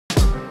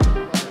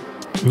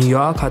New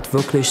York hat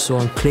wirklich so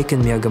einen Klick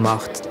in mir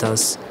gemacht,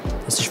 dass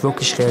ich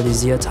wirklich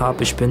realisiert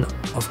habe, ich bin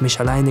auf mich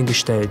alleine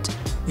gestellt.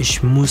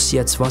 Ich muss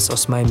jetzt was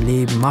aus meinem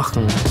Leben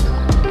machen.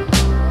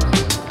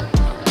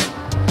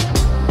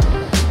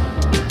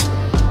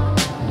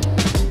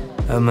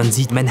 Man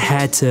sieht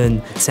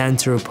Manhattan,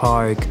 Central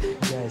Park.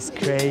 Yes,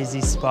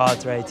 crazy spot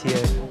right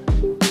here.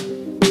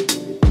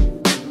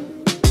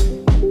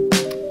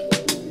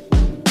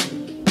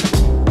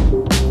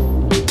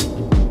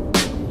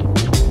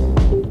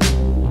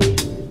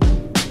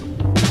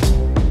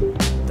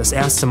 Das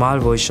erste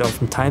Mal, wo ich auf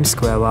dem Times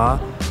Square war,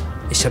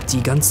 ich habe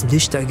die ganzen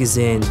Lichter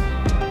gesehen.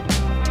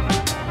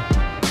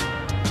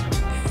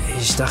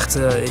 Ich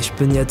dachte, ich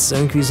bin jetzt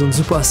irgendwie so ein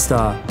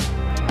Superstar.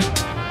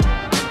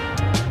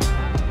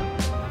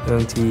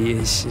 Irgendwie,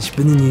 ich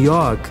bin in New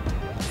York.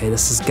 Ey,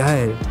 das ist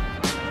geil.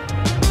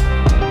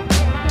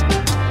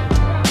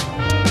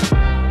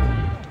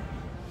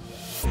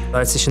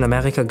 Als ich in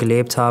Amerika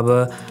gelebt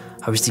habe,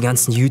 habe ich die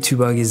ganzen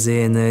YouTuber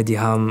gesehen, ne? Die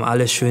haben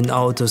alle schönen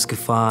Autos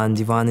gefahren,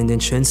 die waren in den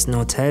schönsten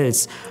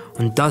Hotels.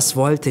 Und das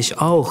wollte ich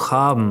auch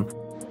haben.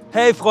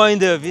 Hey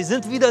Freunde, wir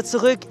sind wieder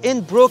zurück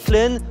in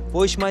Brooklyn,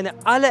 wo ich meine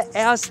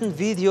allerersten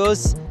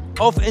Videos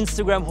auf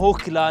Instagram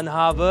hochgeladen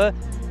habe.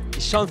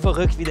 Ist schon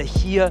verrückt, wieder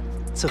hier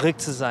zurück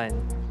zu sein.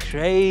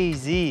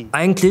 Crazy.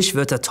 Eigentlich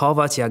wird der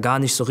Torwart ja gar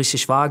nicht so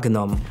richtig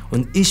wahrgenommen.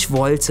 Und ich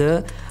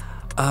wollte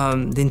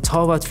den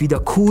Torwart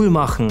wieder cool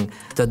machen.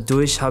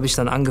 Dadurch habe ich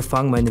dann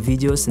angefangen, meine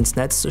Videos ins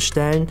Netz zu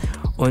stellen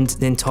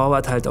und den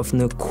Torwart halt auf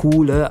eine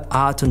coole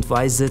Art und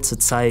Weise zu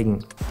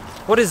zeigen.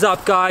 What is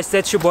up guys,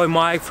 that's your boy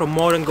Mike from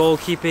Modern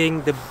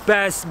Goalkeeping, the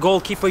best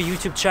goalkeeper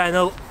YouTube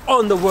channel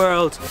on the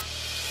world.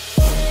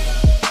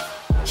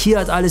 Hier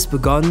hat alles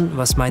begonnen,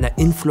 was meine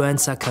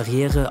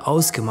Influencer-Karriere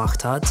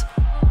ausgemacht hat.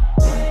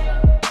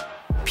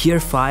 Pier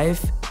 5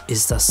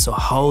 ist das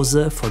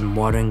Zuhause von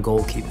Modern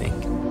Goalkeeping.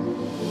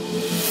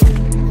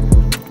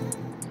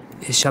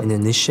 Ich habe eine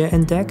Nische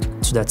entdeckt.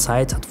 Zu der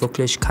Zeit hat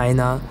wirklich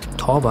keiner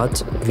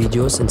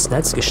Torwart-Videos ins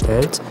Netz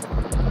gestellt.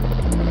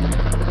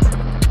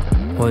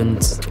 Und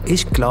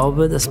ich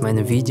glaube, dass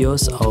meine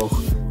Videos auch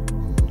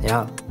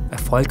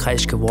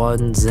erfolgreich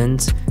geworden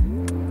sind.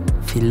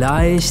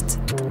 Vielleicht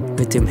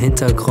mit dem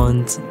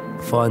Hintergrund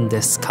von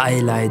der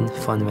Skyline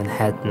von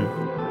Manhattan.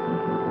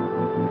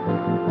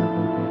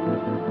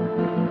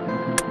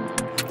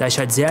 Da ich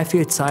halt sehr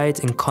viel Zeit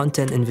in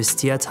Content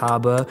investiert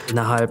habe,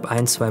 innerhalb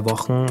 1-2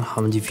 Wochen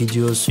haben die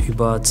Videos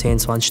über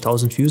 10.000,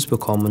 20.000 Views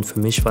bekommen. Und für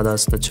mich war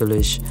das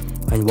natürlich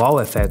ein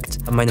Wow-Effekt.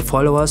 Meine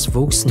Followers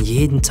wuchsen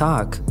jeden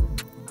Tag.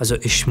 Also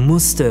ich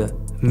musste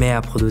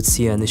mehr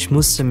produzieren, ich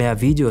musste mehr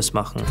Videos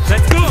machen.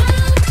 Let's go!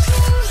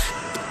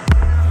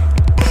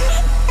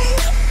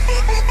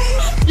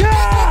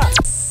 Yeah!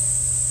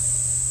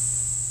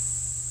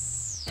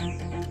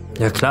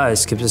 Ja klar,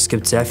 es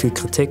gibt sehr viel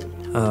Kritik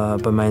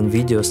bei meinen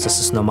Videos, das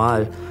ist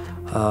normal.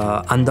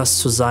 Anders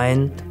zu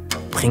sein,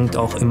 bringt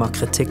auch immer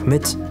Kritik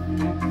mit.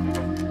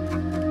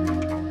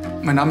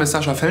 Mein Name ist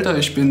Sascha Felder,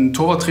 ich bin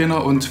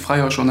Torwarttrainer und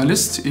freier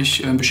Journalist.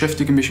 Ich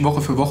beschäftige mich Woche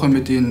für Woche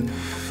mit den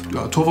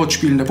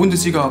Torwartspielen der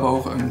Bundesliga, aber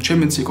auch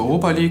Champions League,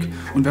 Europa League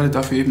und werde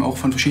dafür eben auch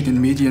von verschiedenen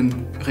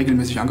Medien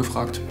regelmäßig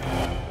angefragt.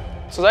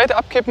 Zur Seite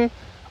abkippen,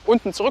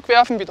 unten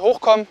zurückwerfen, wieder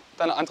hochkommen,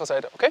 dann eine andere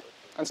Seite, okay?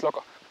 Ganz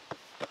locker.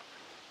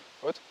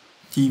 Gut.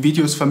 Die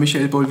Videos von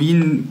Michael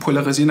Bolvin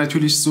polarisieren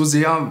natürlich so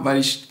sehr, weil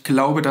ich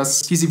glaube,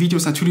 dass diese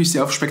Videos natürlich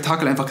sehr auf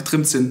Spektakel einfach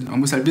getrimmt sind. Man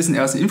muss halt wissen,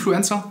 er ist ein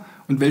Influencer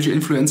und welcher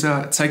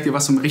Influencer zeigt dir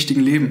was vom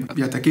richtigen Leben.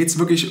 Ja, da geht es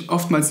wirklich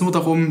oftmals nur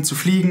darum, zu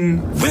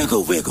fliegen,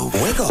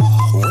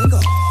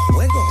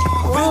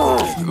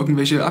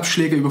 irgendwelche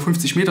Abschläge über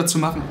 50 Meter zu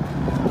machen.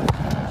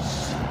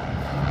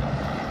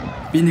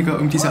 Weniger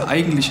um diese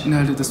eigentlichen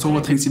Inhalte des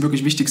Torwarttrainings, die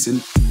wirklich wichtig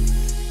sind.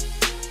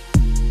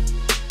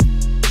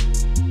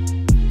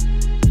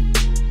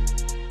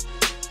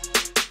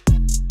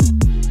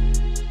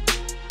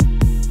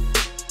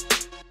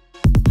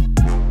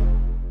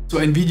 So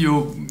ein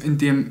Video, in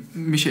dem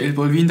Michael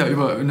Bolvin da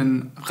über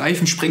einen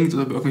Reifen springt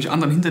oder über irgendwelche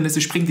anderen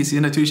Hindernisse springt, die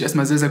sehen natürlich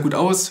erstmal sehr, sehr gut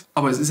aus,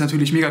 aber es ist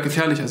natürlich mega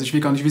gefährlich. Also ich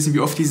will gar nicht wissen,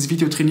 wie oft dieses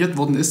Video trainiert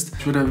worden ist.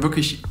 Ich würde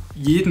wirklich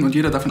jeden und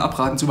jeder davon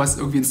abraten, sowas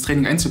irgendwie ins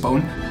Training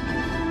einzubauen.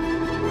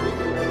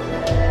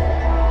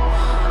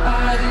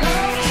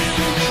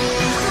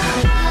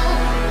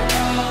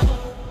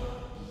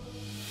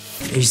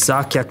 Ich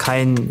sag ja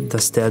keinen,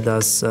 dass der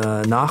das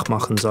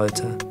nachmachen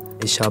sollte.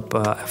 Ich habe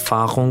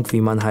Erfahrung,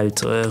 wie man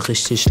halt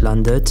richtig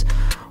landet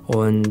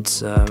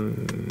und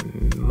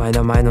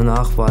meiner Meinung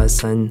nach war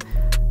es ein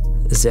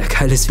sehr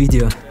geiles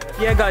Video.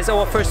 Yeah guys,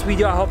 our first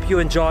video, I hope you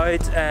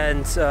enjoyed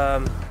and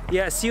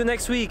yeah, see you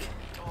next week.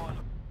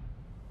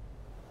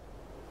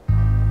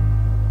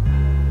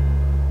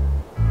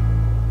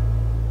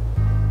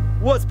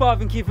 What's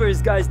poppin' keepers,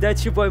 guys?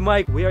 That's your boy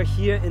Mike. We are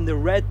here in the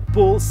Red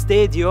Bull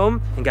Stadium.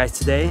 And guys,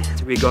 today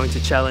we're going to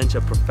challenge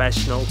a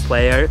professional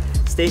player.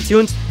 Stay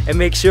tuned and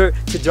make sure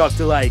to drop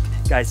the like.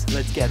 Guys,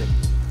 let's get it.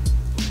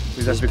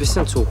 Das ist ein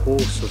bisschen zu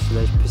hoch, so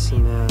vielleicht ein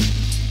bisschen mehr.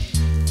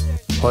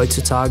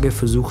 Heutzutage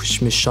versuche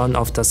ich mich schon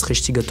auf das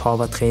richtige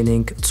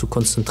Torwarttraining zu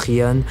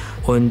konzentrieren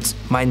und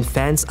meinen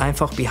Fans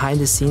einfach behind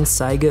the scenes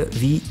zeige,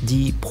 wie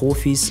die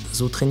Profis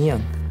so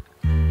trainieren.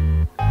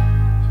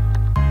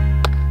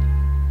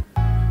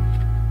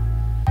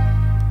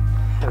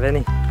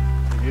 Benni.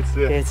 Wie geht's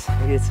dir?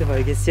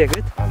 Wie geht's dir?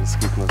 Gut? Alles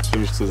gut, man.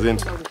 Schön, dich zu sehen.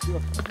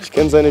 Ich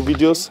kenne seine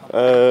Videos,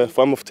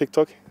 vor allem auf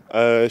TikTok.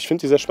 Ich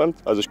finde die sehr spannend.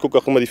 Also ich gucke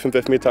auch immer die 5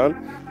 Elfmeter an.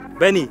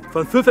 Benni,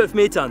 von 5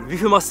 Elfmetern, wie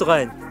viel machst du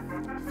rein?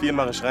 4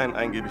 mache ich rein,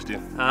 einen gebe ich dir.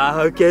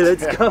 Ah, okay,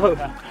 let's go.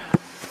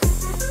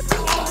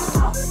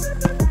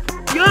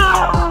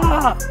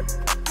 Ja!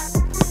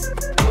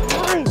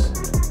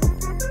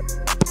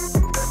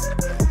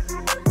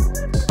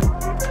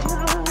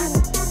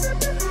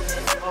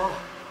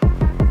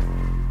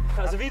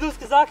 Also wie du es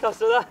gesagt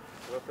hast, oder?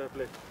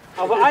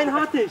 Aber einen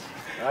hatte ich.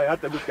 Ja, er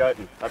hat gut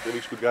gehalten. Hat er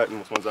wirklich gut gehalten,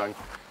 muss man sagen.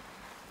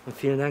 Und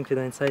vielen Dank für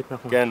deine Zeit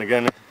nochmal. Gerne,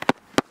 gerne.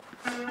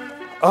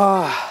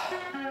 Oh.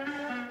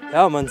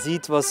 Ja, man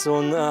sieht, was so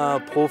ein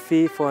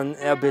Profi von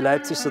RB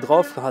Leipzig so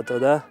drauf hat,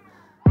 oder?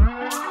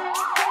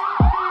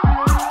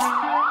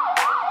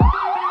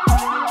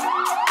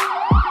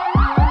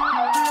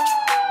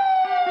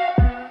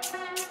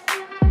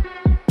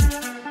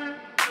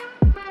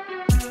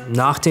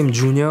 Nach dem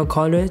Junior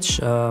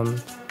College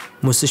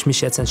muss ich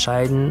mich jetzt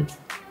entscheiden,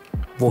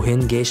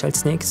 wohin gehe ich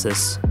als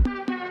nächstes.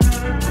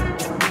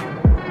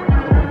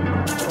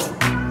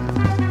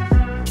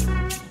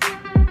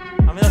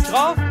 Haben wir das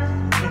drauf?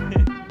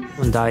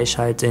 Und da ich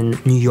halt in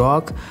New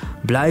York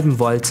bleiben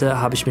wollte,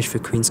 habe ich mich für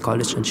Queen's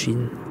College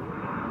entschieden.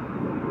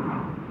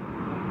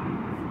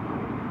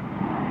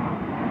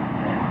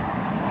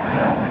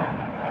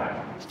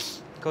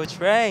 Coach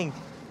Frank.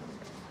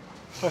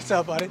 What's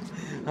up, buddy?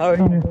 How are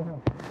you?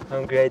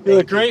 I'm great. You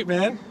look great,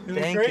 man. You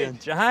look Thank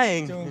great. you.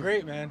 Trying. Doing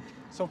great, man.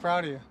 So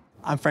proud of you.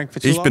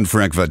 Ich bin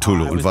Frank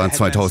Vertullo und war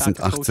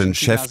 2018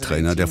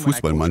 Cheftrainer der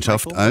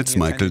Fußballmannschaft, als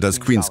Michael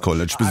das Queen's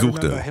College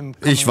besuchte.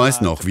 Ich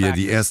weiß noch, wie er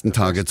die ersten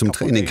Tage zum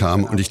Training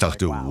kam und ich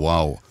dachte,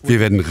 wow, wir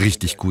werden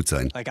richtig gut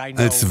sein.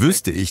 Als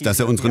wüsste ich,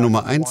 dass er unsere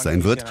Nummer 1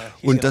 sein wird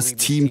und das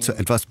Team zu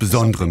etwas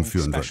Besonderem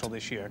führen wird.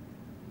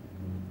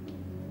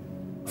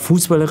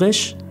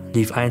 Fußballerisch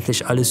lief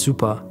eigentlich alles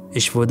super.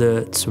 Ich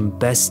wurde zum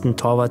besten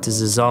Torwart der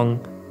Saison,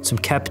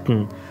 zum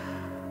Captain.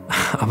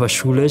 Aber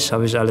schulisch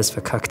habe ich alles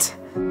verkackt.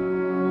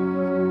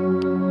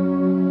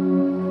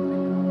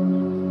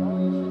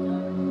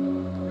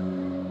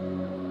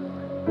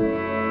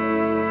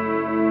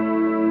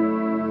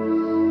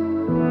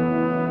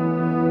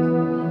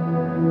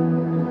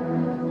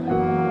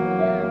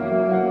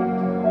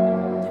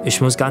 Ich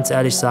muss ganz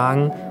ehrlich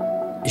sagen,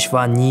 ich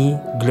war nie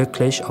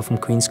glücklich auf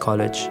dem Queen's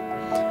College.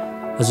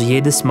 Also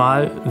jedes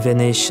Mal, wenn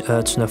ich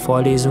zu einer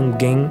Vorlesung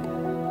ging,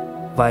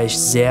 war ich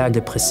sehr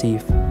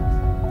depressiv.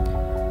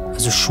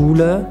 Also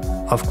Schule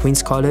auf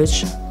Queen's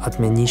College hat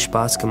mir nie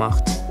Spaß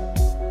gemacht.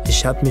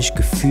 Ich habe mich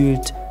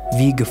gefühlt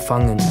wie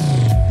gefangen.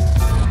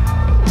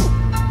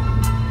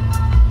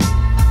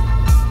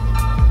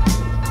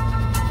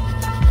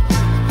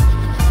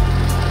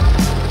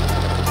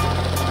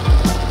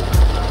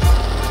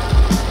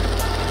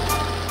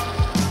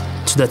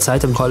 Zu der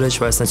Zeit im College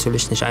war es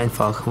natürlich nicht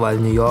einfach, weil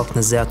New York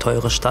eine sehr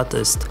teure Stadt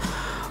ist.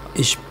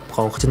 Ich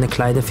brauchte eine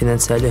kleine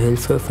finanzielle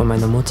Hilfe von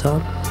meiner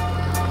Mutter.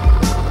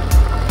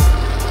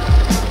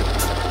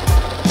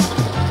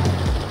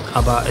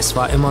 Aber es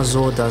war immer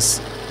so,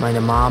 dass meine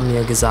Mom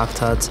mir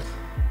gesagt hat,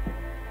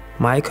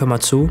 Mike, hör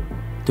mal zu,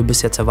 du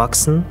bist jetzt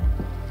erwachsen,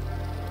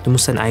 du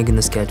musst dein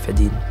eigenes Geld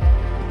verdienen.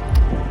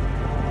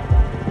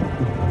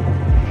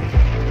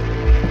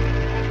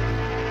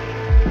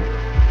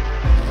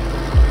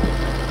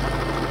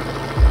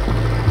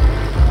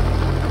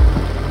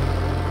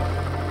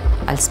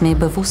 Als mir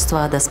bewusst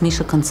war, dass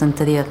Mischa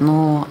konzentriert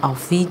nur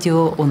auf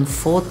Video und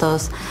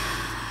Fotos,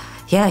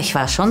 ja, ich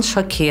war schon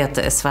schockiert.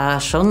 Es war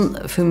schon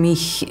für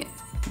mich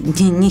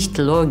nicht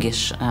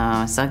logisch.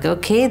 Ich sage,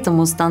 okay, du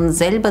musst dann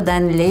selber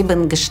dein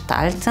Leben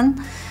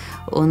gestalten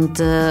und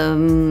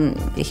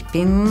ich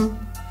bin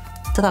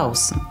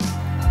draußen.